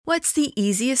What's the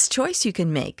easiest choice you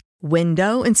can make?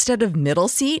 Window instead of middle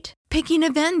seat? Picking a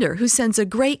vendor who sends a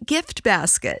great gift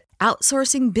basket?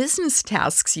 Outsourcing business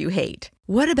tasks you hate?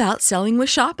 What about selling with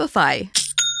Shopify?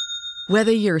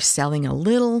 Whether you're selling a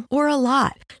little or a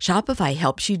lot, Shopify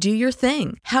helps you do your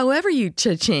thing, however you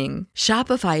cha-ching.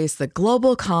 Shopify is the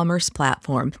global commerce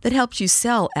platform that helps you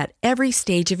sell at every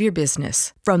stage of your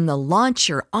business. From the launch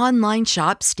your online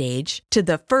shop stage to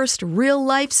the first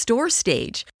real-life store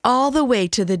stage, all the way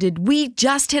to the did we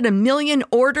just hit a million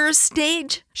orders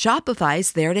stage.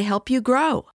 Shopify's there to help you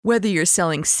grow. Whether you're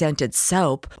selling scented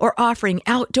soap or offering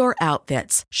outdoor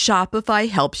outfits, Shopify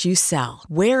helps you sell.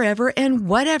 Wherever and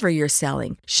whatever you're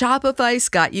selling, Shopify's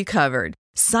got you covered.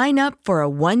 Sign up for a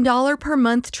 $1 per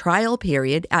month trial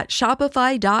period at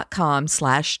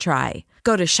shopify.com/try.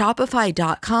 Go to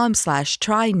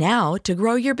shopify.com/try now to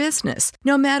grow your business,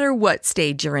 no matter what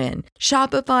stage you're in.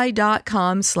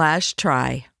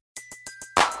 Shopify.com/try.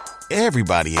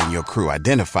 Everybody in your crew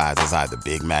identifies as either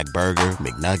Big Mac Burger,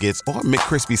 McNuggets, or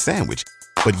McCrispy Sandwich.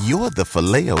 But you're the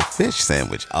Filet-O-Fish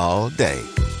Sandwich all day.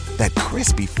 That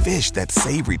crispy fish, that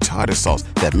savory tartar sauce,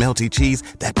 that melty cheese,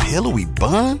 that pillowy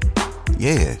bun.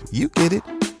 Yeah, you get it.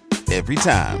 Every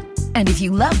time. And if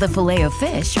you love the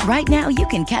Filet-O-Fish, right now you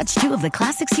can catch two of the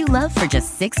classics you love for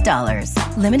just $6.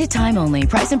 Limited time only.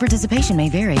 Price and participation may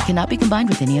vary. Cannot be combined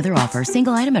with any other offer.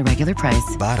 Single item at regular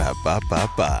price.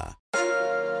 Ba-da-ba-ba-ba.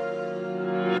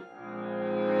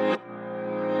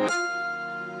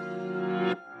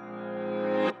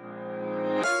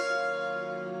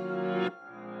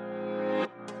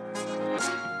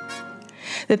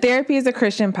 The Therapy is a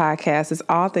Christian podcast is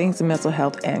all things mental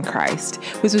health and Christ.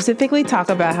 We specifically talk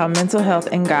about how mental health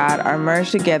and God are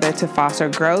merged together to foster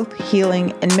growth,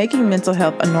 healing, and making mental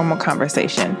health a normal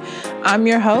conversation. I'm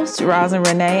your host, Rosin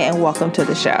Renee, and welcome to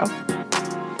the show.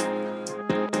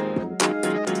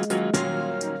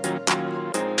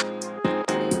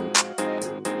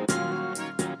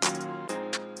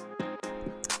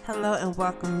 Hello and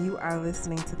welcome. You are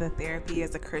listening to the Therapy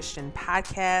is a Christian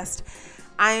podcast.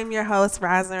 I am your host,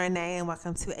 Rosin Renee, and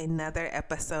welcome to another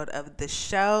episode of the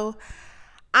show.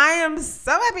 I am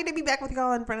so happy to be back with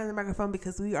y'all in front of the microphone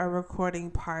because we are recording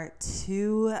part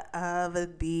 2 of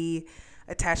the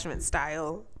attachment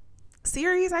style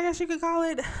series, I guess you could call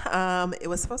it. It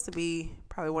was supposed to be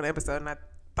probably one episode, and I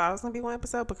thought it was going to be one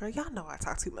episode, but girl, y'all know I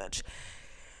talk too much.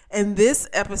 And this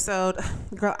episode,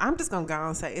 girl, I'm just going to go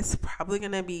and say it's probably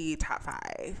going to be top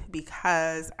 5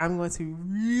 because I'm going to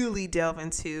really delve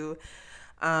into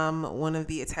one of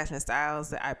the attachment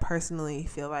styles that I personally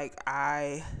feel like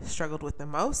I struggled with the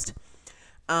most.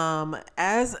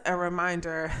 As a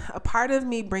reminder, a part of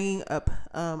me bringing up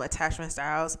attachment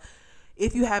styles,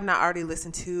 if you have not already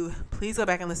listened to, please go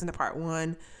back and listen to part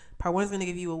 1. Part 1 is going to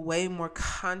give you a way more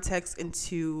context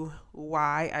into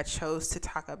why I chose to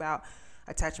talk about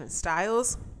attachment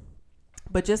styles.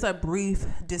 But just a brief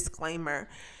disclaimer,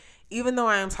 even though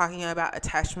I am talking about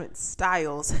attachment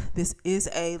styles, this is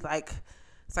a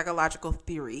psychological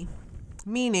theory,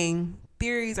 meaning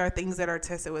theories are things that are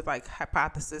tested with like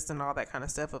hypothesis and all that kind of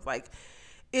stuff of like,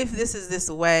 if this is this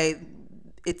way,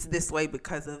 it's this way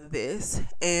because of this.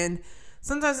 And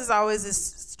sometimes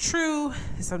it's true.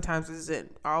 Sometimes it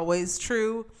isn't always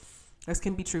true. This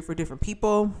can be true for different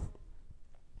people.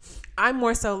 I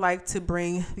more so like to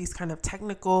bring these kind of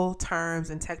technical terms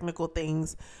and technical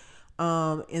things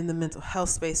in the mental health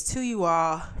space to you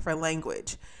all for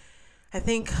language. I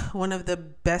think one of the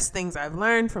best things I've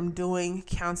learned from doing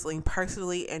counseling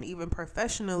personally and even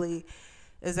professionally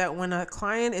is that when a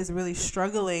client is really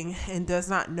struggling and does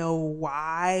not know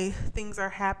why things are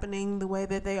happening the way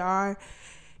that they are,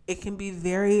 it can be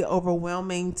very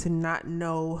overwhelming to not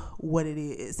know what it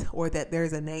is or that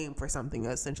there's a name for something,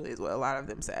 essentially is what a lot of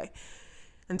them say.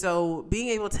 And so being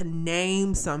able to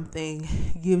name something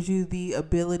gives you the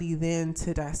ability then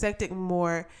to dissect it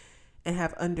more and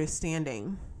have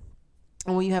understanding.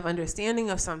 And when you have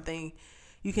understanding of something,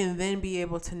 you can then be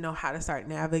able to know how to start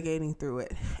navigating through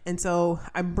it. And so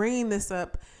I'm bringing this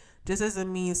up just as a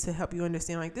means to help you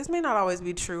understand, like, this may not always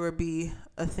be true or be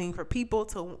a thing for people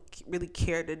to really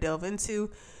care to delve into.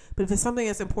 But if it's something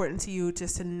that's important to you,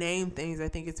 just to name things, I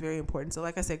think it's very important. So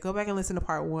like I said, go back and listen to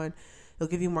part 1. It'll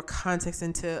give you more context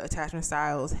into attachment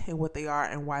styles and what they are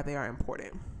and why they are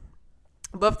important.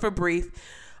 But for brief,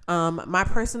 my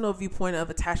personal viewpoint of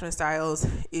attachment styles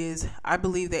is I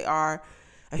believe they are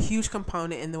a huge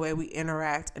component in the way we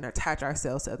interact and attach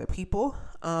ourselves to other people.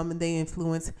 And they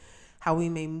influence how we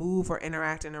may move or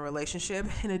interact in a relationship.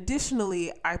 And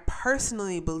additionally, I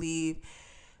personally believe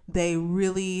they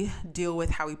really deal with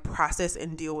how we process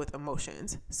and deal with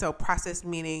emotions. So process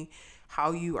meaning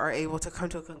how you are able to come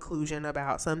to a conclusion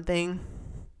about something.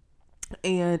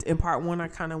 And in part 1, I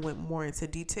kind of went more into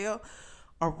detail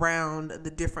around the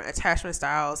different attachment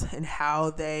styles and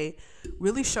how they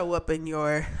really show up in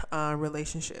your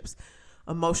relationships,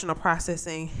 emotional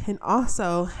processing, and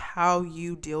also how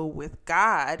you deal with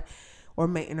God or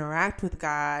may interact with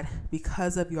God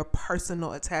because of your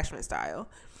personal attachment style.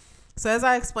 So as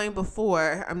I explained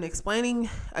before, I'm explaining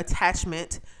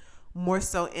attachment more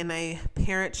so in a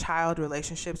parent-child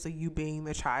relationship, so you being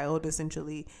the child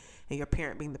essentially and your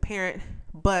parent being the parent,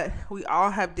 but we all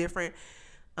have different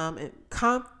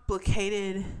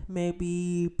complicated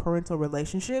maybe parental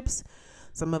relationships.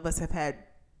 Some of us have had,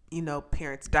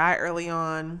 parents die early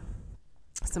on.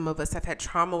 Some of us have had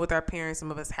trauma with our parents. Some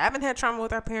of us haven't had trauma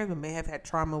with our parents, but may have had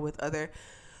trauma with other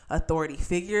authority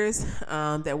figures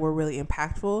that were really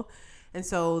impactful. And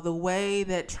so the way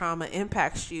that trauma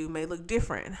impacts you may look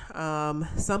different.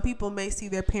 Some people may see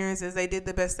their parents as they did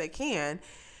the best they can,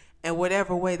 and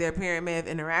whatever way their parent may have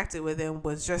interacted with them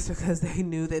was just because they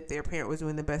knew that their parent was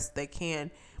doing the best they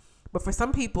can. But for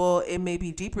some people, it may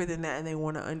be deeper than that, and they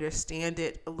want to understand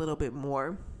it a little bit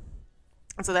more.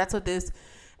 And so that's what this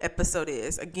episode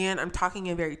is. Again, I'm talking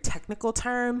in very technical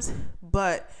terms,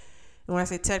 but when I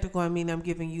say technical, I mean I'm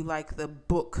giving you like the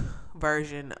book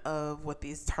version of what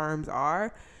these terms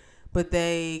are, but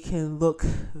they can look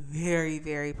very,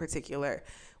 very particular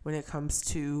when it comes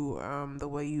to the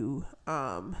way you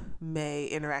may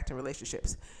interact in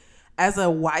relationships. As a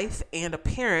wife and a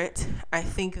parent, I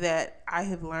think that I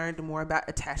have learned more about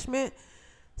attachment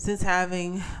since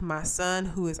having my son,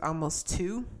 who is almost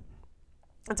 2.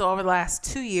 And so over the last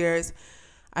 2 years,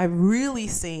 I've really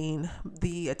seen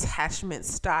the attachment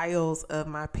styles of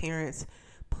my parents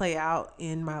play out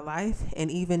in my life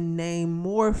and even name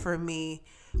more for me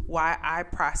why I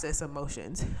process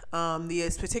emotions.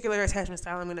 The particular attachment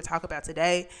style I'm going to talk about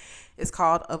today is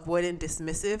called avoidant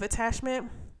dismissive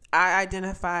attachment. I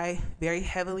identify very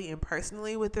heavily and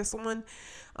personally with this one,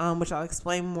 which I'll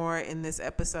explain more in this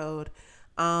episode.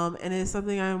 And it's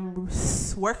something I'm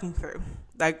working through.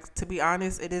 Like, to be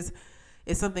honest, it's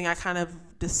something I kind of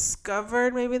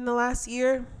discovered maybe in the last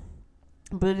year,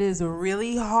 but it is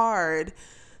really hard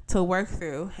to work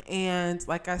through. And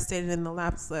like I stated in the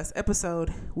last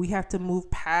episode, we have to move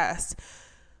past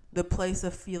the place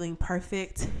of feeling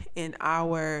perfect in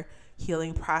our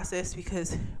healing process,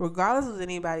 because regardless of what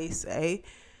anybody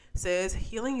says,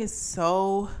 healing is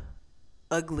so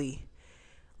ugly.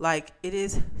 Like, it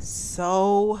is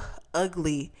so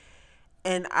ugly.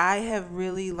 And I have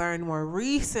really learned more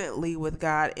recently with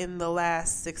God in the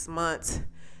last 6 months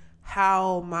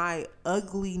how my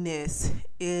ugliness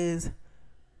is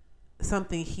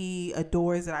something he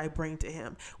adores that I bring to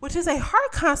him, which is a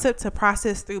hard concept to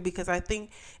process through, because I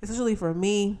think, especially for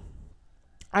me,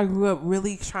 I grew up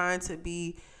really trying to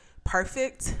be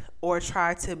perfect or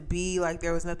try to be like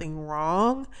there was nothing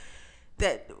wrong.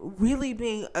 That really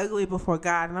being ugly before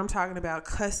God, and I'm talking about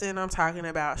cussing, I'm talking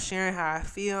about sharing how I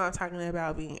feel, I'm talking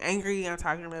about being angry, I'm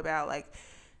talking about like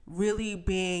really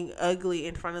being ugly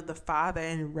in front of the Father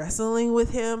and wrestling with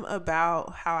him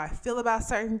about how I feel about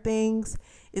certain things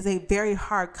is a very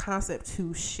hard concept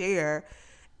to share,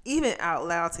 even out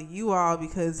loud to you all,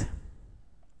 because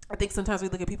I think sometimes we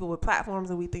look at people with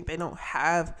platforms and we think they don't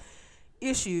have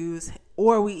issues,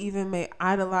 or we even may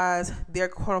idolize their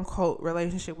quote unquote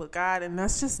relationship with God, and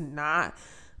that's just not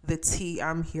the tea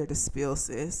I'm here to spill,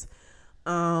 sis.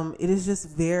 It is just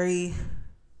very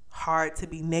hard to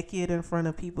be naked in front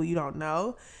of people you don't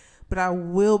know, but I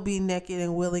will be naked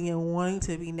and willing and wanting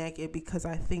to be naked because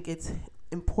I think it's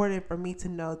important for me to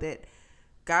know that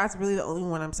God's really the only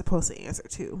one I'm supposed to answer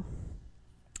to.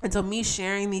 And so me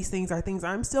sharing these things are things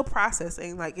I'm still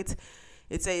processing. Like,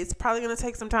 it's probably going to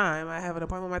take some time. I have an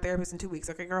appointment with my therapist in 2 weeks.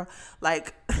 Okay, girl.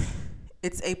 Like,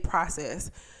 it's a process.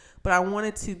 But I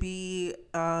wanted to be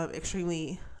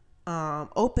extremely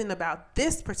open about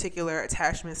this particular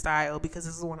attachment style because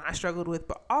this is the one I struggled with.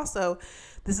 But also,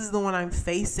 this is the one I'm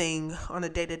facing on a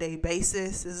day-to-day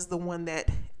basis. This is the one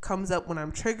that comes up when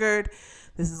I'm triggered.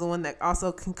 This is the one that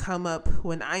also can come up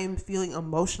when I am feeling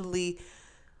emotionally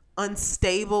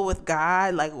unstable with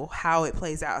God, like how it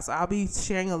plays out. So I'll be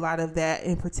sharing a lot of that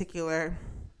in particular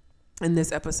in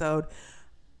this episode,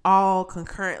 all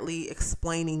concurrently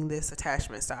explaining this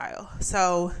attachment style.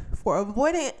 So for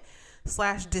avoidant /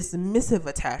 dismissive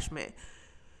attachment,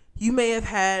 you may have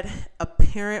had a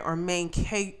parent or main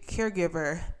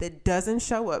caregiver that doesn't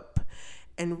show up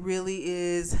and really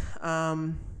is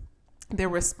their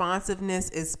responsiveness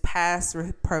is past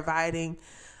providing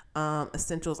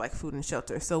essentials like food and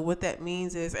shelter. So what that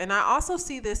means is, and I also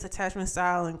see this attachment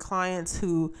style in clients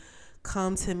who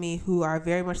come to me who are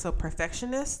very much so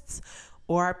perfectionists,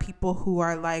 or people who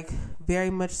are like very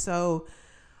much so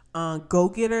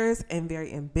go-getters and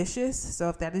very ambitious. So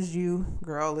if that is you,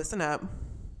 girl, listen up.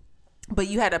 But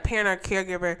you had a parent or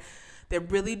caregiver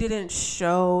that really didn't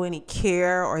show any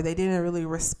care, or they didn't really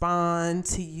respond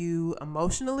to you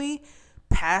emotionally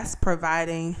past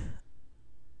providing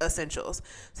essentials.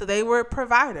 So they were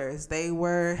providers. They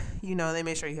were, they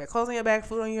made sure you had clothes on your back,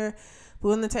 food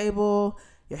on the table,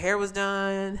 your hair was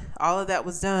done, all of that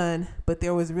was done, but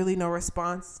there was really no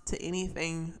response to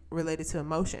anything related to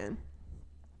emotion.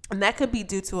 And that could be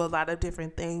due to a lot of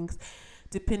different things,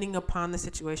 depending upon the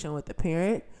situation with the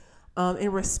parent.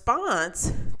 In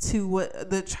response to what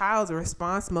the child's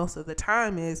response most of the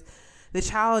time is, the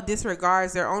child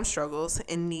disregards their own struggles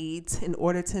and needs in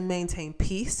order to maintain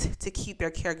peace, to keep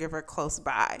their caregiver close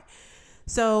by.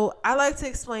 So I like to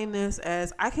explain this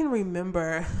as, I can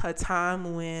remember a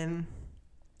time when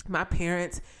my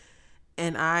parents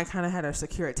and I kind of had a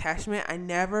secure attachment. I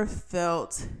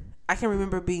can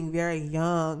remember being very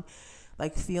young,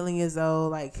 like feeling as though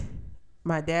like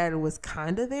my dad was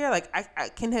kind of there. Like I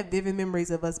can have vivid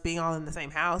memories of us being all in the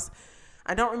same house.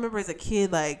 I don't remember as a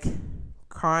kid like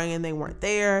crying and they weren't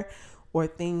there, or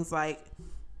things like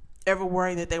ever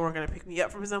worrying that they weren't going to pick me up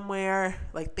from somewhere,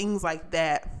 like things like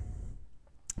that.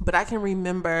 But I can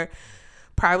remember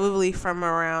probably from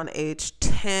around age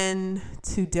 10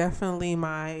 to definitely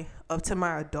up to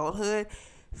my adulthood,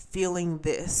 feeling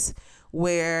this,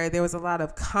 where there was a lot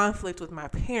of conflict with my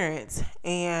parents.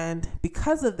 And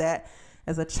because of that,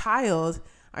 as a child,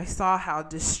 I saw how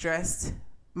distressed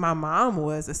my mom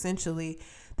was, essentially,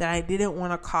 that I didn't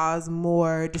want to cause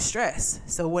more distress.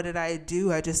 So what did I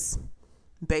do? I just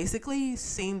basically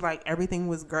seemed like everything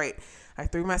was great. I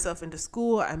threw myself into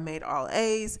school. I made all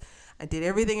A's. I did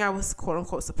everything I was quote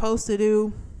unquote supposed to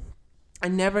do. I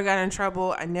never got in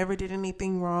trouble. I never did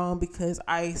anything wrong because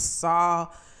I saw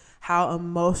how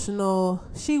emotional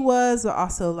she was, but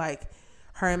also like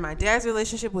her and my dad's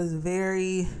relationship was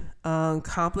very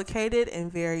complicated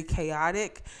and very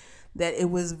chaotic, that it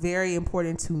was very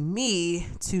important to me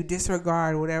to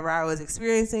disregard whatever I was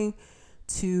experiencing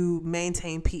to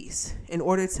maintain peace, in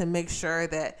order to make sure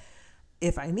that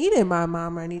if I needed my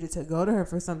mom or I needed to go to her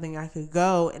for something, I could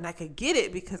go and I could get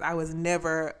it, because I was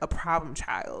never a problem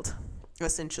child,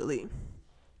 essentially.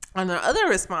 On the other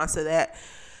response to that,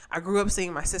 I grew up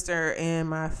seeing my sister and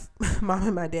my mom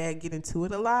and my dad get into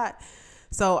it a lot.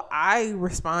 So I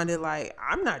responded like,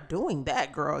 I'm not doing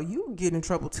that, girl. You get in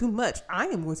trouble too much. I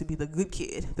am going to be the good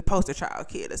kid, the poster child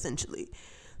kid, essentially.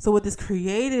 So what this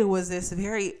created was this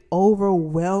very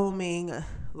overwhelming,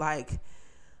 like,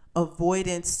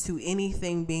 avoidance to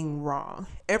anything being wrong.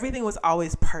 Everything was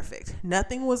always perfect.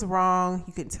 Nothing was wrong.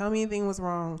 You couldn't tell me anything was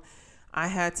wrong. I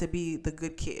had to be the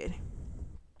good kid.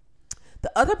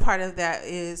 The other part of that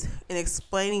is, in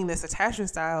explaining this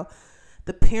attachment style,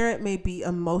 the parent may be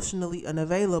emotionally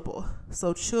unavailable.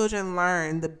 So children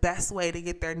learn the best way to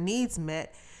get their needs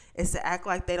met is to act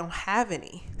like they don't have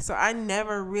any. So I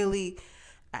never really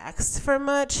asked for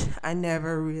much. I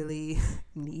never really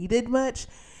needed much,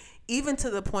 even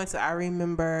to the point that I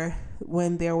remember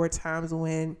when there were times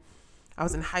when I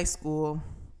was in high school.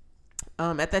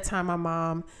 At that time, my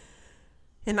mom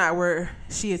and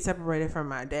she had separated from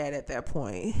my dad at that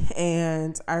point.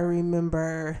 And I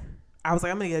remember I was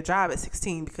like, I'm going to get a job at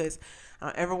 16 because I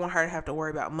don't ever want her to have to worry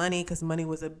about money, because money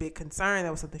was a big concern.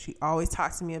 That was something she always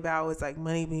talked to me about, was like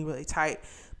money being really tight,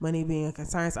 money being a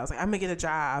concern. So I was like, I'm going to get a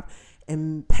job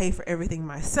and pay for everything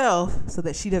myself so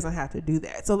that she doesn't have to do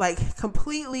that. So like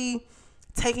completely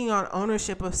taking on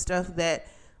ownership of stuff that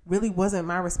really wasn't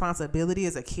my responsibility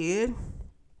as a kid.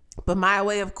 But my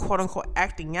way of quote unquote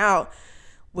acting out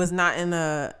was not in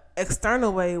a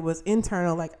external way, was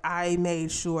internal. Like I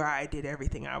made sure I did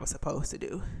everything I was supposed to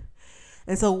do.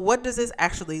 And so what does this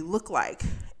actually look like?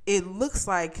 It looks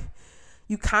like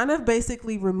you kind of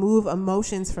basically remove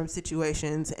emotions from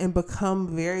situations and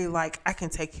become very like, I can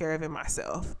take care of it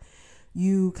myself.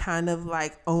 You kind of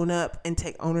like own up and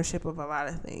take ownership of a lot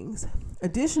of things.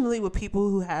 Additionally, with people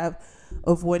who have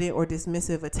avoidant or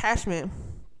dismissive attachment,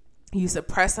 you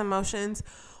suppress emotions,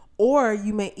 or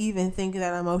you may even think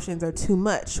that emotions are too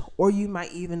much, or you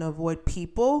might even avoid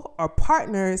people or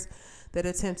partners that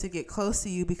attempt to get close to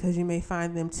you because you may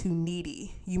find them too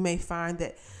needy. You may find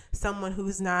that someone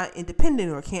who's not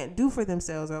independent or can't do for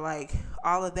themselves, or like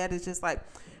all of that is just like,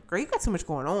 girl, you got too much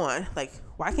going on. Like,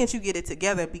 why can't you get it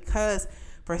together? Because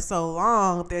for so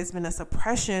long, there's been a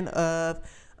suppression of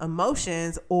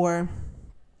emotions, or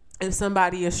if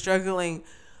somebody is struggling,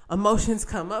 emotions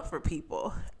come up for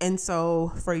people. And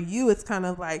so for you, it's kind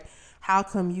of like, how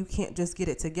come you can't just get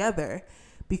it together?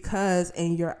 because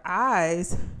in your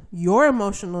eyes, your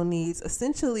emotional needs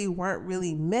essentially weren't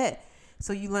really met.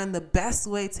 So you learn the best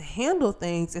way to handle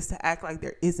things is to act like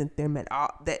there isn't them at all,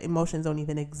 that emotions don't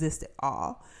even exist at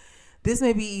all. This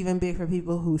may be even big for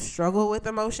people who struggle with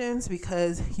emotions,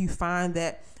 because you find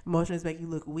that emotions make you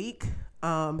look weak.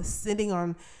 Sitting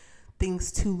on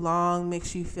things too long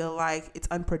makes you feel like it's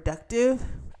unproductive,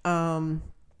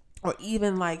 or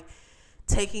even like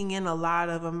taking in a lot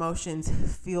of emotions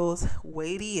feels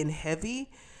weighty and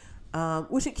heavy,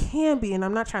 which it can be. And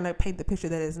I'm not trying to paint the picture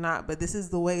that it's not, but this is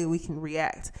the way we can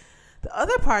react. The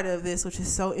other part of this, which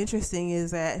is so interesting,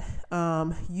 is that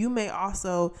you may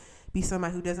also be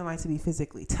somebody who doesn't like to be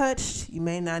physically touched. You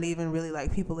may not even really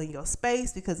like people in your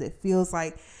space because it feels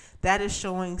like that is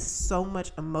showing so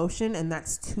much emotion and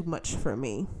that's too much for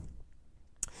me.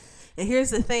 And here's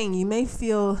the thing, you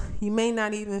may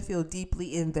not even feel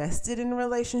deeply invested in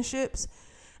relationships,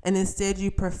 and instead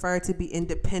you prefer to be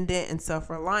independent and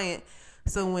self-reliant.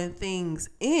 So when things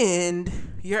end,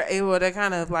 you're able to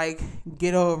kind of like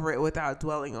get over it without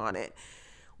dwelling on it,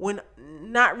 when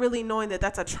not really knowing that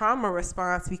that's a trauma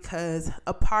response, because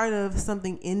a part of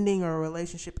something ending or a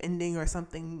relationship ending or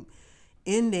something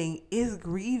ending is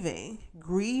grieving.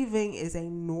 Grieving is a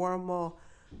normal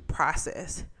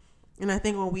process. And I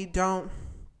think when we don't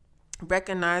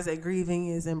recognize that grieving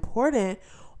is important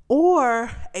or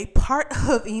a part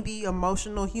of the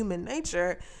emotional human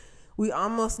nature, we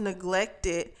almost neglect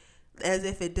it as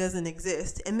if it doesn't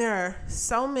exist. And there are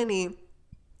so many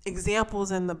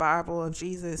examples in the Bible of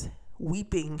Jesus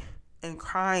weeping and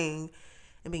crying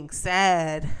and being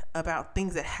sad about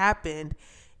things that happened.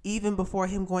 Even before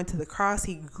him going to the cross,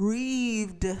 he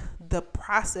grieved the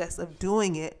process of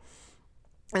doing it,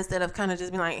 instead of kind of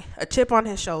just being like a chip on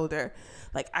his shoulder,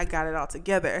 like, I got it all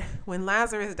together. When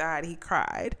Lazarus died, he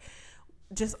cried.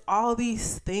 Just all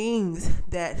these things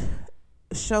that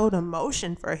showed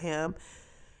emotion for him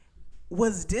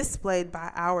was displayed by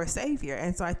our Savior.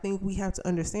 And so I think we have to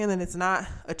understand that it's not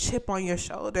a chip on your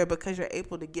shoulder because you're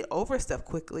able to get over stuff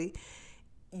quickly.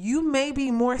 You may be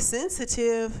more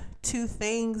sensitive to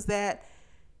things that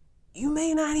you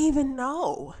may not even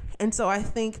know. And so I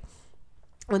think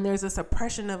when there's a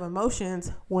suppression of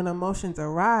emotions, when emotions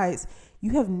arise,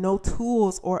 you have no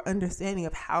tools or understanding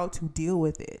of how to deal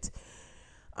with it.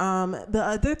 The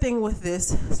other thing with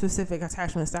this specific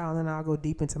attachment style, and then I'll go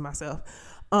deep into myself,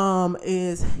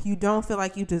 is you don't feel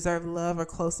like you deserve love or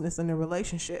closeness in a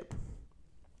relationship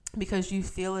because you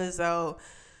feel as though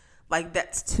like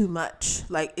that's too much,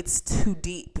 like it's too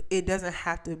deep. It doesn't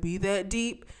have to be that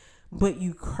deep, but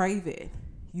you crave it.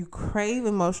 You crave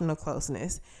emotional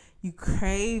closeness. You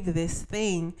crave this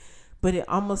thing, but it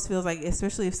almost feels like,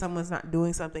 especially if someone's not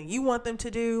doing something you want them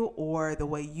to do or the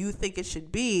way you think it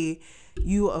should be,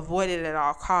 you avoid it at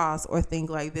all costs or think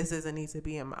like, this doesn't need to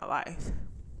be in my life.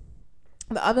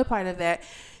 The other part of that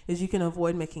is you can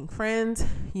avoid making friends.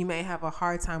 You may have a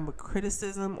hard time with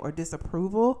criticism or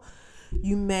disapproval.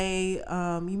 You may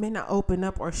not open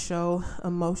up or show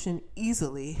emotion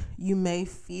easily. You may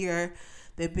fear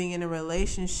that being in a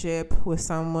relationship with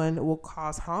someone will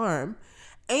cause harm.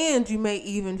 And you may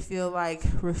even feel like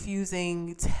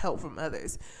refusing to help from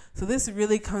others. So this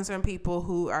really comes from people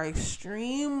who are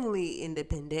extremely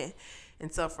independent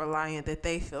and self-reliant, that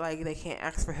they feel like they can't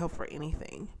ask for help for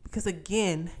anything. Because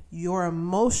again, your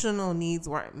emotional needs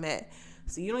weren't met.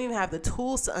 So you don't even have the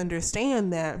tools to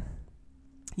understand that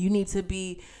you need to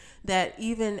be, that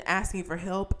even asking for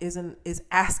help is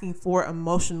asking for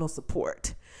emotional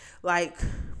support. Like,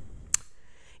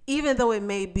 even though it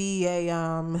may be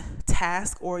a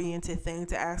task-oriented thing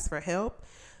to ask for help,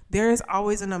 there is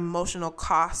always an emotional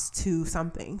cost to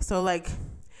something. So like,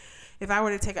 if I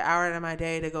were to take an hour out of my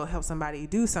day to go help somebody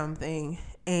do something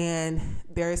and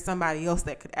there is somebody else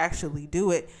that could actually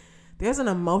do it, there's an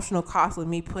emotional cost with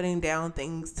me putting down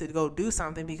things to go do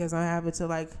something because I'm having to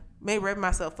like may rev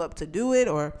myself up to do it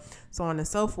or so on and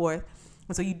so forth.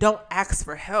 And so you don't ask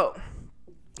for help,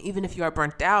 even if you are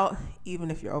burnt out,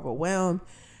 even if you're overwhelmed,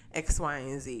 X, Y,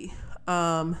 and Z.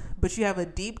 But you have a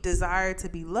deep desire to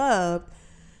be loved,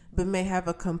 but may have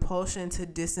a compulsion to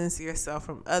distance yourself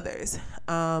from others.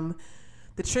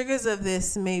 The triggers of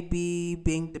this may be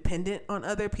being dependent on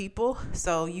other people.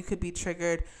 So you could be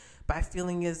triggered by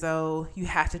feeling as though you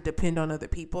have to depend on other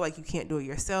people, like you can't do it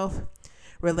yourself.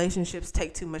 Relationships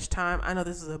take too much time. I know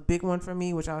this is a big one for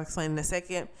me, which I'll explain in a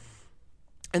second.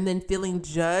 And then feeling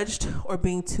judged or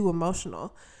being too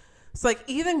emotional. It's like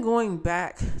even going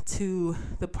back to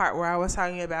the part where I was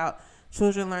talking about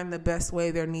children learn the best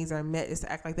way their needs are met is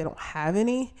to act like they don't have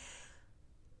any.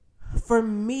 For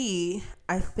me,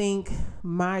 I think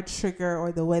my trigger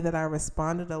or the way that I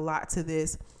responded a lot to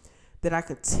this that I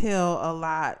could tell a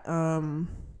lot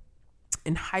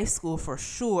in high school for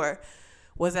sure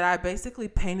was that I basically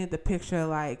painted the picture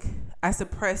like I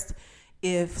suppressed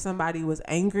if somebody was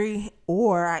angry,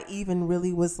 or I even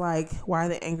really was like, why are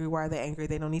they angry? Why are they angry?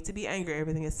 They don't need to be angry.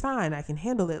 Everything is fine. I can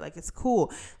handle it. Like, it's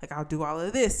cool. Like, I'll do all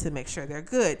of this to make sure they're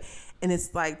good. And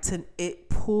it's like, it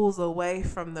pulls away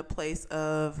from the place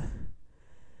of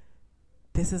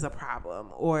this is a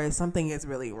problem or something is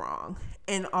really wrong.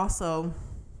 And also,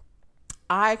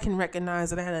 I can recognize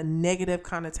that I had a negative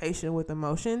connotation with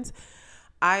emotions.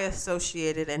 I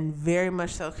associated, and very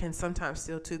much so can sometimes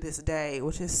still to this day,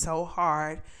 which is so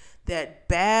hard, that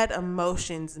bad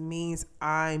emotions means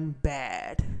I'm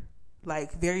bad.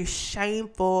 Like, very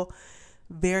shameful,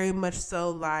 very much so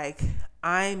like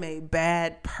I'm a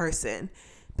bad person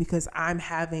because I'm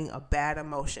having a bad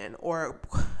emotion or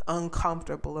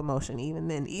uncomfortable emotion.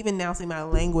 Even now, see, my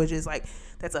language is like,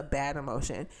 that's a bad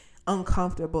emotion,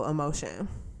 uncomfortable emotion.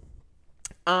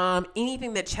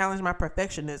 Anything that challenged my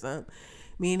perfectionism,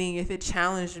 meaning if it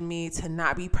challenged me to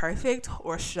not be perfect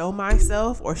or show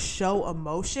myself or show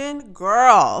emotion,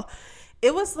 girl,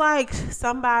 it was like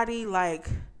somebody like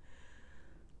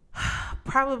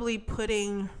probably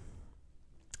putting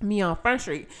me on Front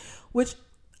Street, which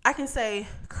I can say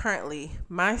currently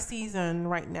my season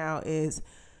right now is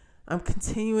I'm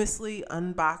continuously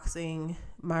unboxing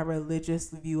my religious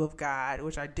view of God,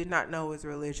 which I did not know was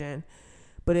religion.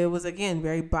 But it was, again,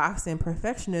 very boxed in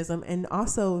perfectionism and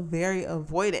also very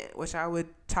avoidant, which I would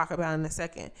talk about in a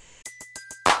second.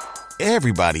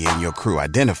 Everybody in your crew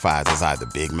identifies as either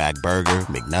Big Mac Burger,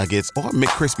 McNuggets, or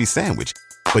McCrispy Sandwich.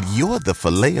 But you're the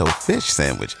Filet-O-Fish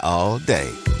Sandwich all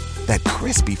day. That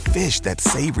crispy fish, that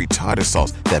savory tartar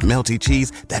sauce, that melty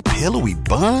cheese, that pillowy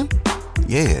bun.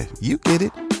 Yeah, you get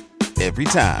it. Every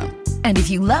time. And if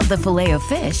you love the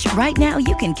Filet-O-Fish, right now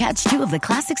you can catch two of the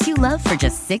classics you love for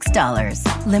just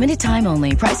 $6. Limited time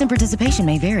only. Price and participation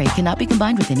may vary. Cannot be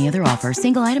combined with any other offer.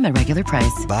 Single item at regular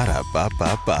price.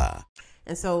 Ba-da-ba-ba-ba.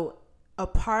 And so a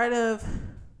part of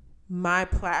my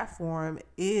platform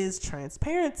is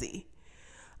transparency.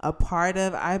 A part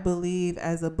of, I believe,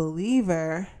 as a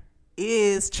believer,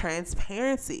 is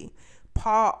transparency.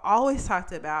 Paul always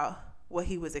talked about what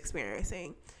he was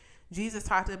experiencing. Jesus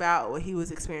talked about what he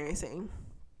was experiencing.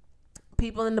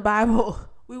 People in the Bible,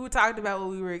 we were talking about what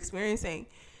we were experiencing.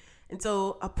 And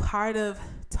so a part of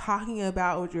talking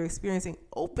about what you're experiencing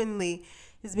openly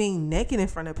is being naked in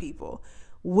front of people,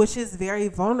 which is very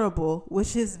vulnerable,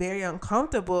 which is very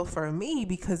uncomfortable for me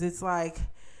because it's like,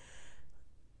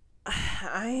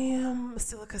 I am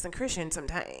still a cussing Christian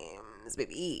sometimes,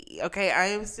 baby. Okay, I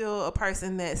am still a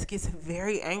person that gets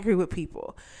very angry with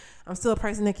people. I'm still a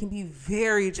person that can be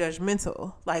very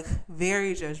judgmental, like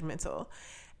very judgmental.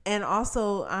 And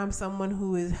also, I'm someone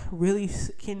who is really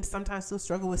can sometimes still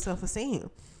struggle with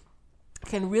self-esteem.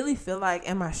 Can really feel like,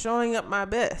 am I showing up my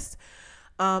best?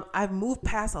 I've moved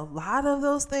past a lot of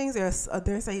those things. There's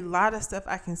a lot of stuff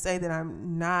I can say that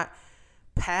I'm not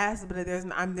past, but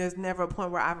there's never a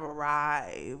point where I've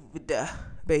arrived,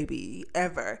 baby,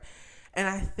 ever. And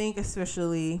I think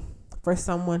especially for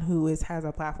someone who has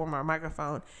a platform or a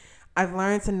microphone, I've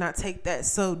learned to not take that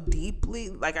so deeply.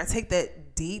 Like, I take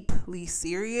that deeply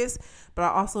serious, but I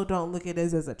also don't look at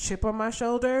it as a chip on my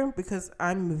shoulder because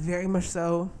I'm very much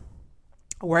so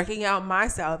working out my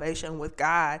salvation with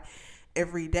God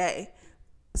every day.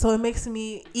 So it makes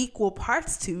me equal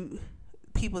parts to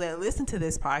people that listen to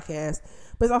this podcast,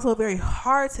 but it's also very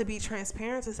hard to be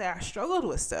transparent to say I struggled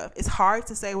with stuff. It's hard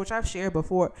to say, which I've shared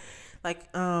before. Like,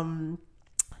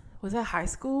 was that high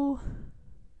school?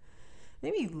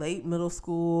 Maybe late middle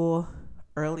school,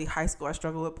 early high school, I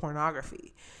struggled with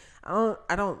pornography. I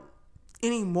don't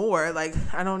anymore. Like,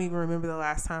 I don't even remember the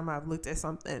last time I've looked at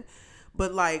something.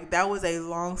 But, like, that was a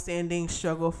long-standing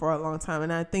struggle for a long time.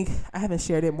 And I think I haven't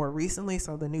shared it more recently,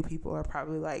 so the new people are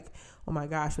probably like, oh, my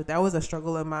gosh. But that was a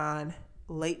struggle of mine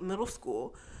late middle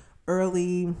school,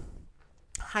 early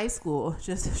high school,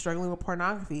 just struggling with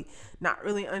pornography, not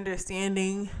really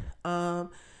understanding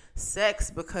sex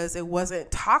because it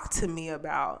wasn't talked to me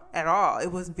about at all.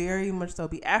 It was very much so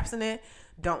be abstinent,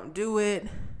 don't do it,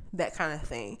 that kind of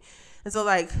thing. And so,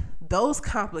 like, those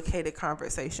complicated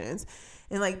conversations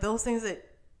and, like, those things that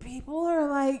people are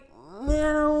like,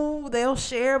 no, they'll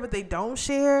share, but they don't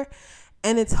share.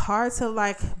 And it's hard to,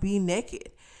 like, be naked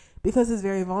because it's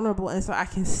very vulnerable. And so I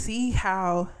can see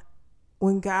how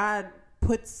when God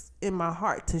puts in my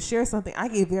heart to share something, I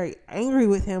get very angry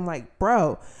with him. Like,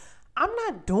 bro, I'm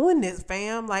not doing this,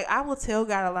 fam. Like, I will tell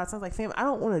God a lot of times, like, fam, I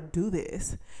don't want to do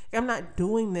this. I'm not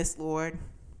doing this, Lord,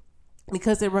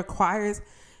 because it requires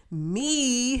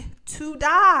me to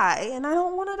die. And I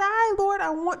don't want to die, Lord. I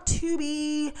want to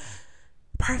be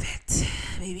perfect,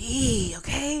 baby.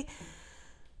 Okay?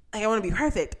 Like, I want to be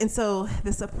perfect. And so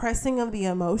the suppressing of the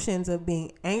emotions of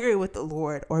being angry with the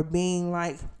Lord, or being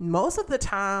like, most of the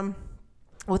time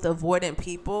with avoidant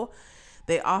people,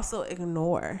 they also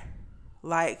ignore.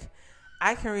 Like,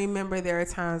 I can remember there are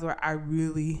times where I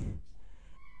really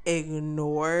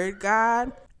ignored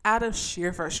God out of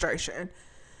sheer frustration,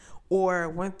 or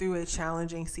went through a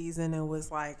challenging season and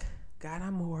was like, God,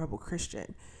 I'm a horrible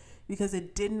Christian, because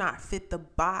it did not fit the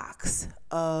box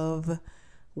of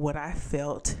what I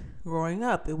felt growing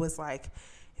up. It was like,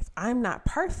 if I'm not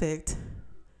perfect,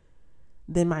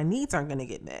 then my needs aren't going to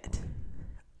get met.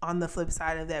 On the flip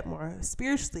side of that, more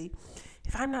spiritually,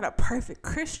 if I'm not a perfect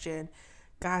Christian,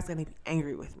 God's going to be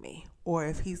angry with me. Or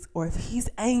if he's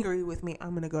angry with me,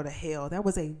 I'm going to go to hell. That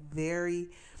was a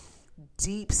very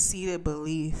deep-seated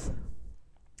belief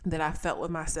that I felt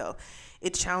with myself.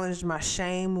 It challenged my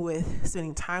shame with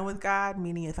spending time with God,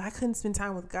 meaning if I couldn't spend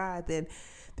time with God, then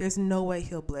there's no way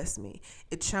he'll bless me.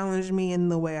 It challenged me in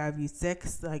the way I view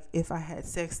sex. Like, if I had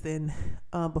sex, then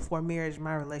before marriage,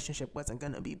 my relationship wasn't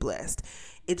going to be blessed.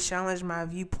 It challenged my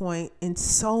viewpoint in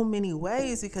so many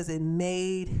ways, because it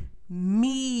made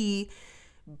me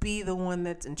be the one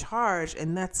that's in charge,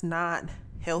 and that's not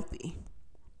healthy.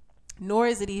 Nor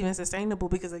is it even sustainable,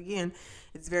 because again,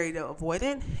 it's very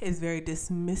avoidant. It's very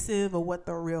dismissive of what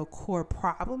the real core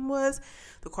problem was.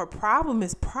 The core problem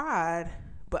is pride,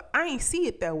 but I ain't see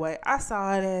it that way. I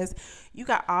saw it as, you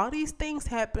got all these things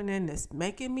happening that's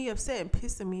making me upset and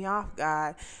pissing me off,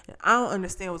 God, and I don't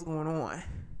understand what's going on,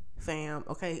 fam.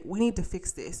 Okay, we need to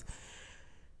fix this.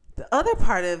 The other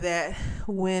part of that,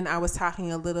 when I was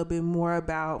talking a little bit more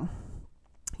about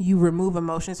you remove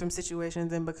emotions from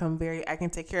situations and become I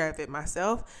can take care of it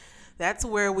myself, that's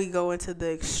where we go into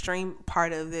the extreme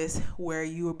part of this, where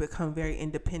you will become very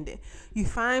independent. You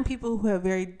find people who have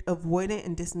very avoidant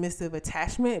and dismissive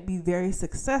attachment be very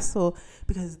successful,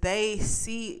 because they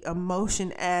see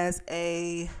emotion as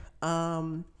a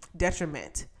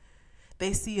detriment.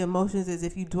 They see emotions as,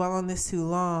 if you dwell on this too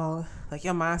long, like,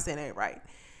 your mindset ain't right.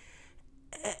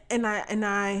 And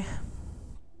I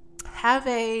have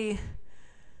a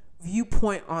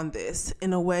viewpoint on this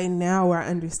in a way now where I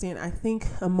understand. I think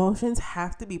emotions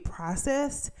have to be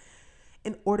processed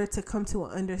in order to come to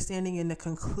an understanding and a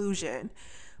conclusion.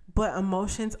 But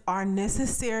emotions are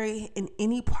necessary in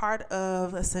any part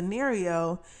of a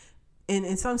scenario, and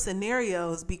in some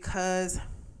scenarios, because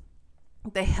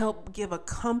they help give a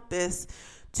compass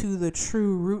to the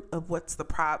true root of what's the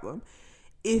problem.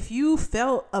 If you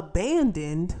felt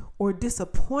abandoned or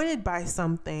disappointed by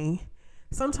something,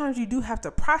 sometimes you do have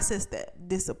to process that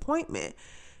disappointment.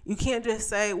 You can't just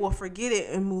say, well, forget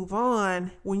it and move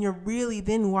on, when you're really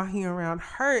then walking around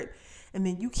hurt, and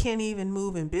then you can't even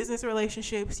move in business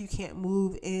relationships. You can't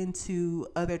move into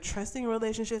other trusting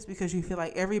relationships, because you feel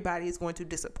like everybody is going to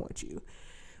disappoint you.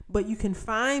 But you can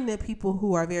find that people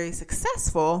who are very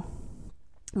successful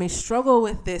may struggle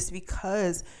with this,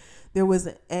 because there was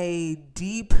a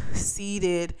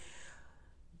deep-seated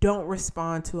don't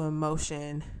respond to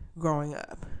emotion growing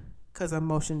up, because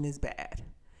emotion is bad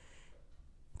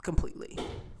completely.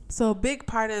 So a big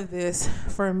part of this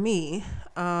for me,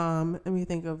 let me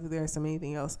think of, there's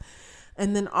anything else.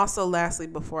 And then also lastly,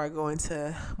 before I go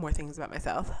into more things about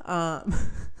myself,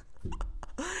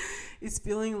 is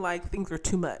feeling like things are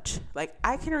too much. Like,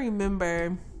 I can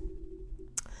remember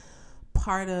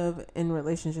part of in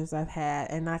relationships I've had,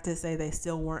 and not to say they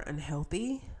still weren't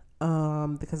unhealthy,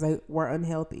 because they were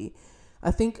unhealthy.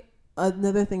 I think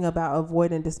another thing about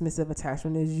avoidant dismissive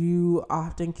attachment is you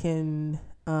often can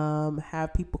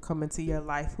have people come into your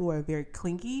life who are very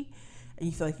clingy, and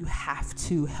you feel like you have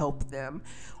to help them,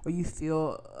 or you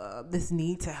feel this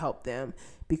need to help them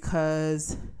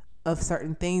because of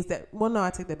certain things that, well, no,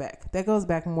 I take that back. That goes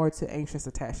back more to anxious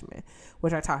attachment,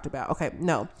 which I talked about. Okay,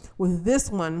 no, with this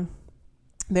one,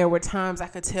 there were times I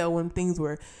could tell when people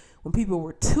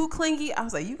were too clingy. I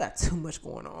was like, you got too much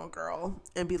going on, girl,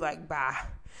 and be like, bye.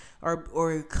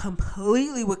 Or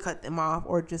completely would cut them off,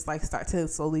 or just like start to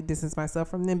slowly distance myself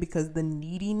from them, because the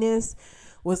neediness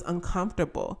was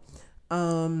uncomfortable.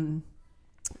 And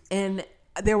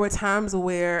there were times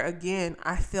where, again,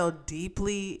 I felt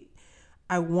deeply,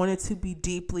 I wanted to be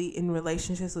deeply in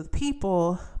relationships with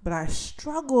people, but I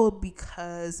struggled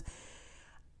because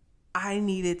I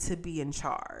needed to be in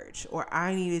charge, or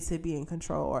I needed to be in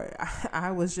control, or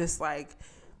I was just like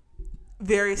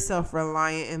very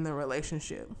self-reliant in the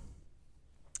relationship,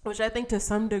 which I think to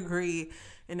some degree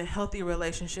in a healthy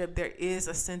relationship, there is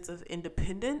a sense of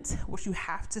independence, which you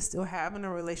have to still have in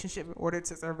a relationship in order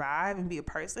to survive and be a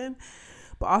person.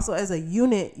 But also as a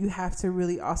unit, you have to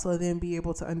really also then be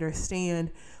able to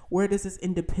understand, where does this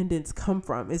independence come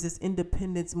from? Is this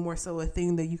independence more so a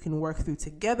thing that you can work through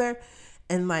together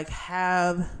and like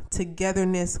have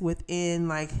togetherness within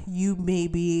like you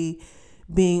maybe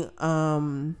being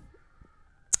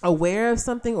aware of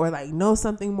something or like know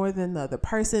something more than the other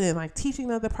person and like teaching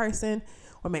the other person,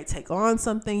 or may take on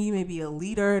something. You may be a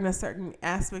leader in a certain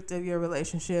aspect of your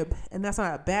relationship, and that's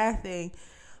not a bad thing,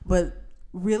 but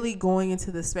really going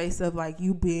into the space of like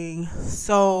you being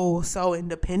so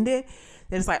independent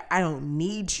that it's like, I don't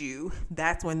need you.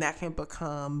 That's when that can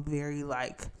become very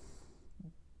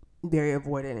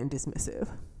avoidant and dismissive.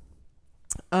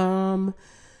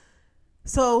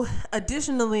 So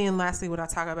additionally, and lastly, when I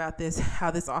talk about this,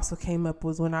 how this also came up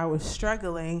was when I was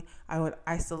struggling, I would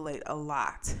isolate a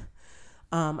lot.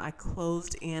 I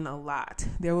closed in a lot.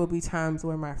 There will be times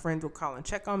where my friends would call and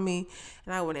check on me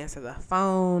and I wouldn't answer the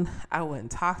phone. I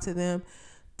wouldn't talk to them.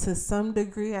 To some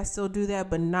degree, I still do that,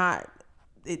 but not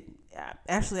it.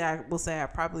 Actually, I will say I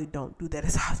probably don't do that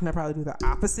as often. I probably do the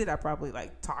opposite. I probably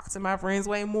like talk to my friends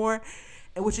way more,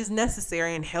 which is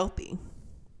necessary and healthy.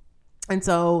 And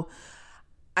so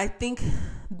I think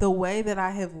the way that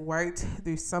I have worked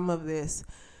through some of this,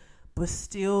 but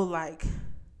still like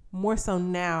more so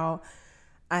now,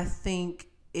 I think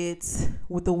it's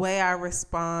with the way I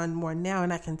respond more now,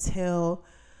 and I can tell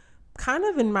kind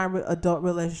of in my adult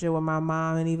relationship with my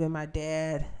mom and even my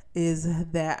dad, is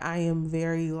that I am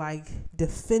very like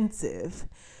defensive.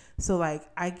 So like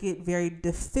I get very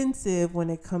defensive when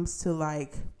it comes to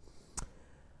like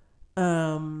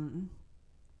too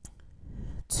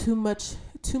much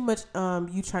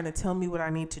you trying to tell me what I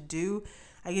need to do.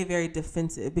 I get very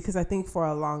defensive because I think for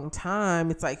a long time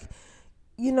it's like,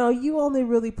 you know, you only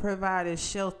really provided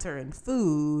shelter and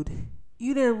food.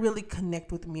 You didn't really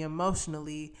connect with me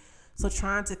emotionally. So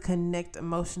trying to connect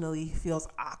emotionally feels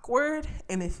awkward,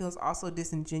 and it feels also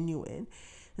disingenuous.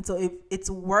 And so it's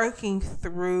working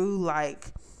through, like,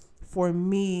 for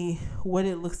me, what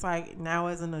it looks like now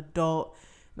as an adult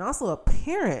and also a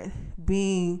parent,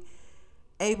 being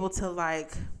able to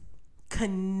like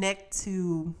connect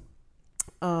to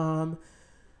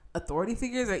authority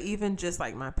figures, or even just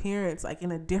like my parents, like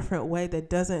in a different way that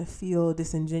doesn't feel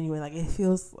disingenuous. Like it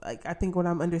feels like, I think what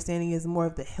I'm understanding is more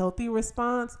of the healthy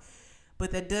response,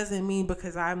 but that doesn't mean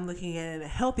because I'm looking at a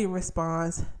healthy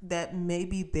response that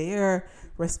maybe their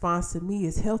response to me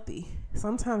is healthy.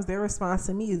 Sometimes their response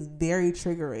to me is very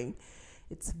triggering.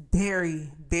 It's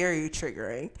very, very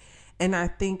triggering. And I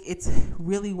think it's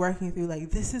really working through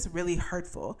like, this is really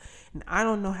hurtful. And I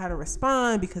don't know how to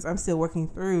respond because I'm still working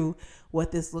through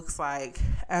what this looks like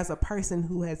as a person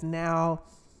who has now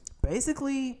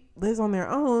basically lives on their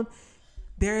own.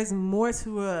 There is more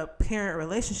to a parent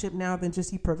relationship now than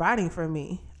just you providing for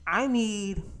me. I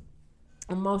need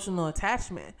emotional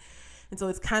attachment. And so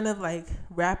it's kind of like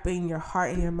wrapping your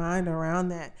heart and your mind around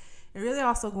that. And really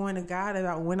also going to God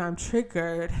about when I'm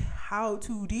triggered, how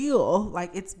to deal.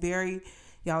 Like it's very,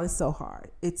 y'all, it's so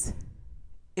hard. It's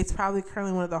probably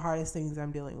currently one of the hardest things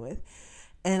I'm dealing with.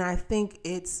 And I think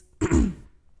it's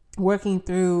working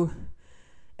through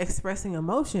expressing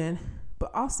emotion,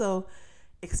 but also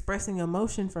expressing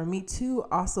emotion for me too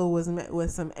also was met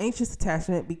with some anxious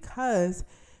attachment because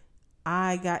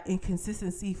I got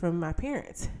inconsistency from my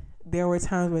parents. There were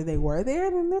times where they were there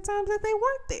and then there were times that they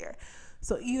weren't there.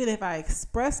 So even if I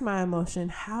express my emotion,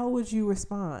 how would you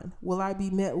respond? Will I be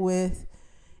met with,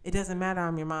 it doesn't matter,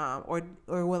 I'm your mom?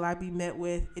 Or will I be met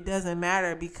with, it doesn't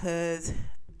matter because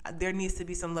there needs to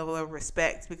be some level of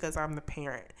respect because I'm the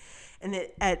parent? And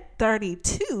at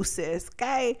 32, sis,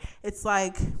 okay, it's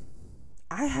like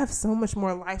I have so much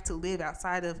more life to live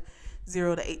outside of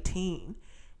 0 to 18.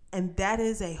 And that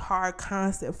is a hard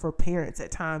concept for parents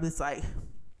at times. It's like,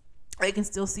 they can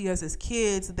still see us as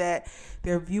kids, that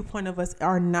their viewpoint of us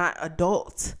are not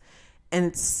adults. And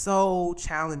it's so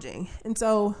challenging. And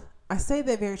so I say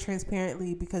that very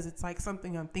transparently because it's like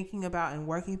something I'm thinking about and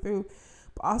working through.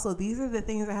 But also these are the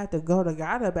things I have to go to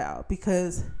God about,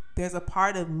 because there's a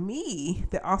part of me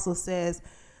that also says,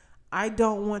 I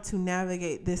don't want to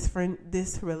navigate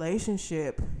this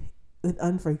relationship with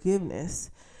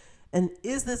unforgiveness. And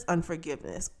is this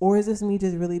unforgiveness, or is this me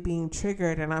just really being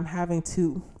triggered and I'm having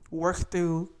to work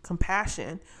through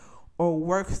compassion, or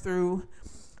work through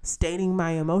stating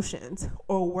my emotions,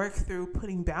 or work through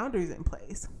putting boundaries in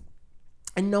place?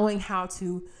 And knowing how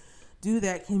to do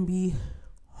that can be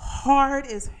hard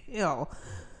as hell.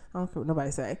 I don't care what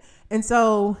nobody say. And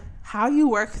so how you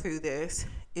work through this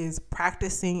is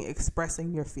practicing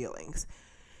expressing your feelings.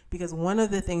 Because one of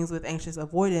the things with anxious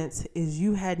avoidance is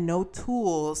you had no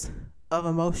tools of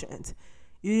emotions.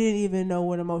 You didn't even know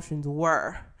what emotions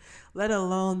were, let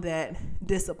alone that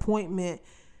disappointment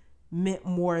meant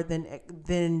more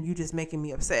than you just making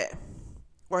me upset,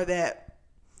 or that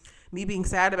me being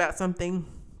sad about something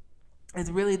is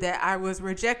really that I was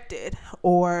rejected,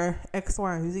 or X,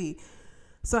 Y, and Z.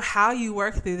 So how you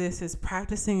work through this is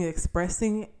practicing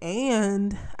expressing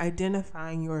and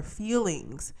identifying your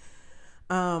feelings.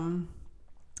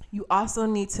 You also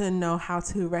need to know how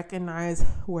to recognize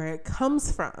where it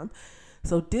comes from.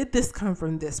 So did this come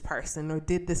from this person, or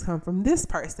did this come from this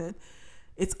person?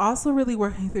 It's also really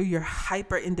working through your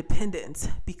hyper independence,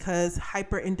 because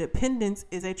hyper independence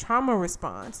is a trauma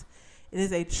response. It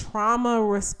is a trauma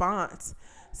response.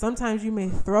 Sometimes you may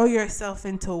throw yourself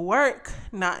into work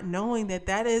not knowing that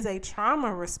that is a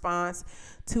trauma response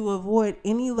to avoid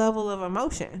any level of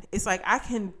emotion. It's like I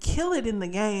can kill it in the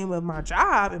game of my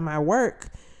job and my work,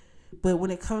 but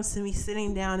when it comes to me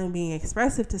sitting down and being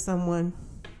expressive to someone,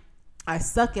 I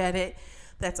suck at it.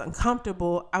 That's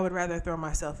uncomfortable. I would rather throw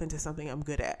myself into something I'm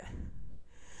good at.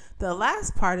 The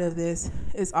last part of this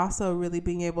is also really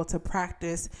being able to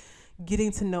practice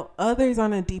getting to know others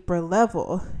on a deeper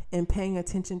level and paying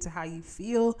attention to how you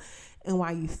feel and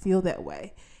why you feel that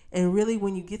way. And really,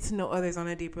 when you get to know others on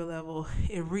a deeper level,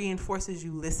 it reinforces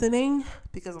you listening,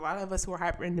 because a lot of us who are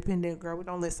hyper independent, girl, we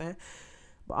don't listen.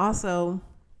 But also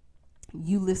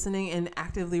you listening and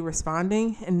actively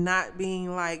responding and not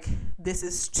being like, this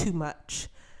is too much.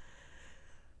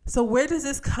 So where does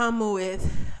this come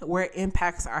with where it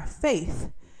impacts our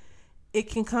faith? It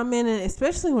can come in, and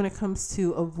especially when it comes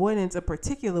to avoidance a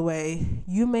particular way,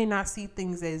 you may not see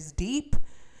things as deep,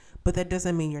 but that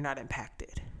doesn't mean you're not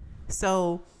impacted.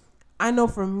 So I know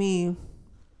for me,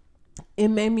 it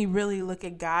made me really look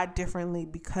at God differently,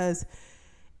 because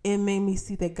it made me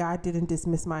see that God didn't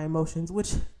dismiss my emotions,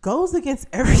 which goes against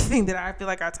everything that I feel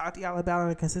like I talk to y'all about on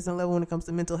a consistent level when it comes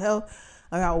to mental health,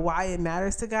 about why it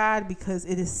matters to God, because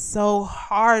it is so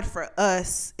hard for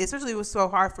us, especially it was so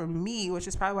hard for me, which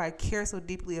is probably why I care so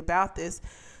deeply about this,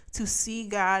 to see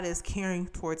God as caring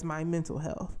towards my mental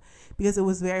health, because it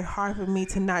was very hard for me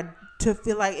to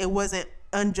feel like it wasn't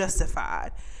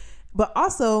unjustified. But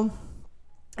also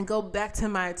go back to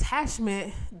my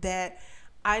attachment that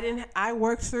I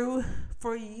worked through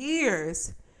for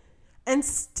years and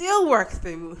still work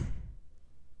through,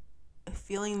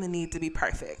 feeling the need to be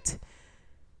perfect,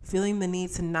 feeling the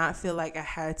need to not feel like I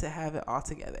had to have it all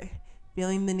together,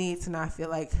 feeling the need to not feel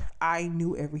like I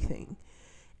knew everything.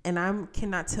 And I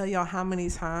cannot tell y'all how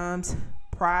many times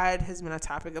pride has been a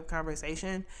topic of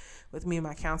conversation with me and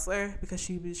my counselor, because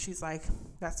she's like,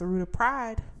 that's the root of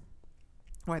pride,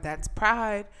 or that's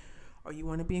pride. Or you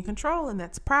want to be in control, and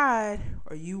that's pride.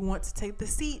 Or you want to take the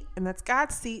seat, and that's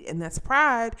God's seat, and that's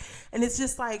pride. And it's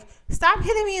just like, stop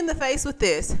hitting me in the face with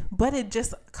this. But it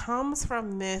just comes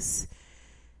from this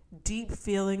deep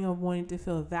feeling of wanting to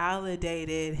feel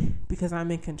validated because I'm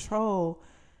in control,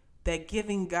 that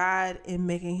giving God and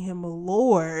making him a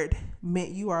Lord meant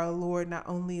you are a Lord not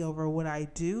only over what I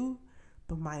do,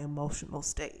 but my emotional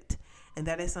state. And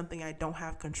that is something I don't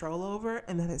have control over,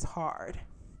 and that is hard.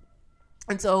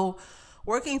 And so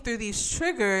working through these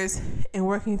triggers and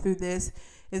working through this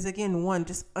is, again, one,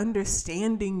 just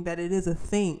understanding that it is a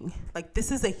thing. Like,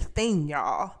 this is a thing,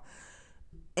 y'all.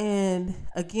 And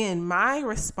again, my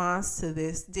response to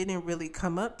this didn't really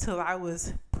come up till I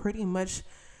was pretty much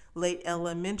late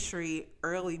elementary,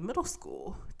 early middle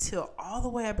school, till all the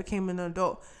way I became an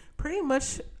adult. Pretty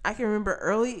much, I can remember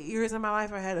early years in my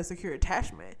life, I had a secure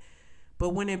attachment. But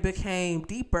when it became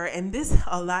deeper, and this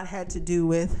a lot had to do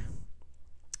with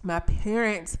my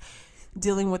parents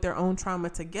dealing with their own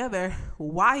trauma together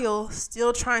while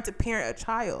still trying to parent a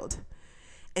child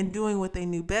and doing what they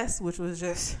knew best, which was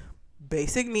just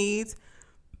basic needs.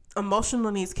 Emotional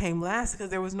needs came last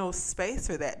because there was no space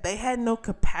for that. They had no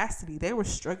capacity. They were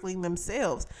struggling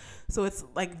themselves. So it's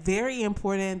like very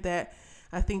important that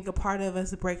I think a part of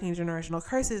us breaking generational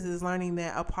curses is learning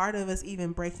that a part of us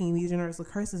even breaking these generational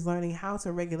curses, learning how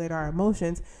to regulate our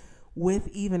emotions with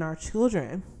even our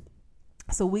children.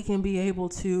 So we can be able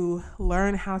to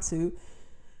learn how to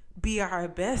be our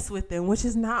best with them, which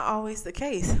is not always the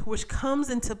case, which comes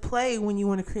into play when you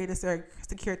want to create a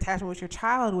secure attachment with your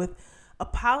child, with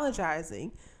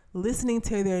apologizing, listening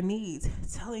to their needs,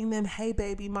 telling them, hey,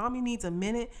 baby, mommy needs a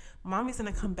minute. Mommy's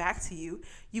going to come back to you.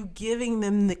 You giving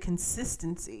them the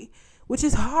consistency, which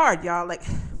is hard, y'all. Like,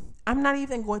 I'm not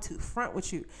even going to front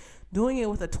with you. Doing it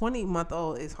with a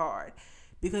 20-month-old is hard.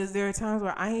 Because there are times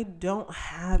where I don't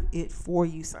have it for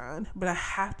you, son, but I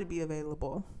have to be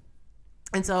available.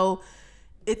 And so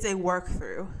it's a work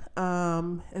through,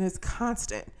 and it's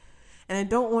constant. And I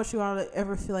don't want you all to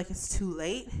ever feel like it's too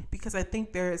late, because I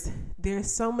think there's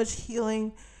so much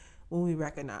healing when we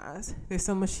recognize. There's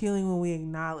so much healing when we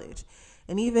acknowledge.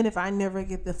 And even if I never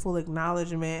get the full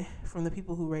acknowledgement from the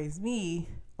people who raised me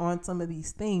on some of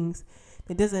these things,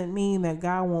 it doesn't mean that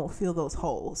God won't fill those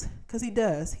holes, because he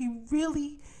does. He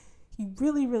really,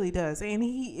 really does. And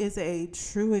he is a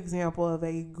true example of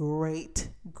a great,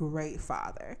 great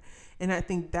father. And I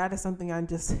think that is something I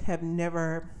just have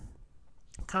never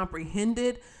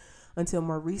comprehended until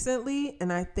more recently.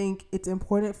 And I think it's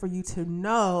important for you to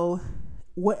know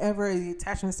whatever the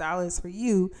attachment style is for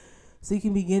you, so you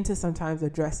can begin to sometimes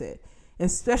address it,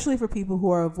 especially for people who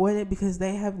are avoidant, because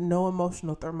they have no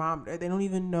emotional thermometer. They don't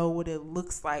even know what it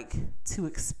looks like to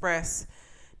express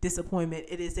disappointment.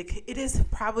 It is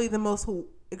probably the most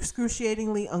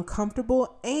excruciatingly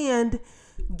uncomfortable and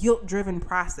guilt-driven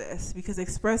process, because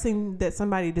expressing that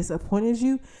somebody disappointed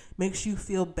you makes you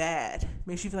feel bad,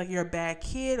 makes you feel like you're a bad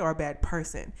kid or a bad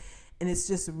person, and it's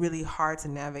just really hard to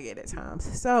navigate at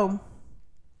times. So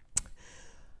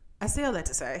I say all that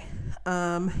to say,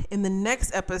 in the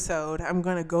next episode, I'm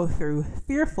going to go through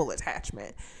fearful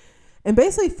attachment. And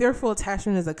basically, fearful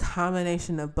attachment is a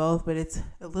combination of both, but it's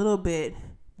a little bit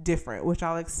different, which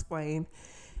I'll explain.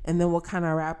 And then we'll kind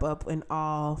of wrap up in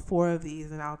all 4 of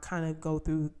these, and I'll kind of go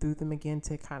through them again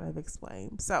to kind of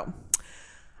explain. So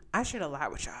I shared a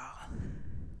lot with y'all.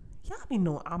 Y'all be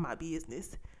knowing all my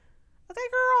business. Okay,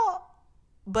 girl.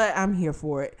 But I'm here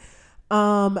for it.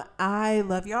 I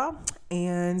love y'all,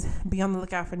 and be on the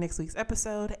lookout for next week's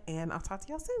episode, and I'll talk to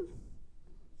y'all soon.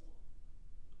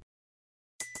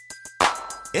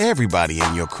 Everybody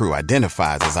in your crew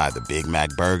identifies as either Big Mac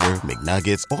Burger,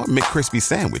 McNuggets, or McCrispy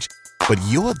Sandwich. But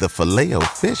you're the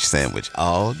Filet-O-Fish Sandwich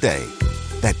all day.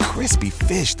 That crispy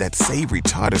fish, that savory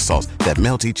tartar sauce, that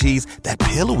melty cheese, that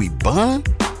pillowy bun.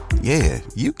 Yeah,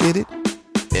 you get it.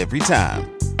 Every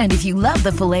time. And if you love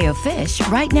the Filet-O-Fish,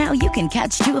 right now you can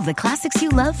catch 2 of the classics you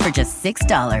love for just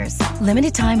 $6.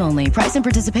 Limited time only. Price and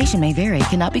participation may vary.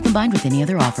 Cannot be combined with any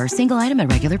other offer. Single item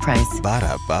at regular price.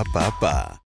 Ba-da-ba-ba-ba.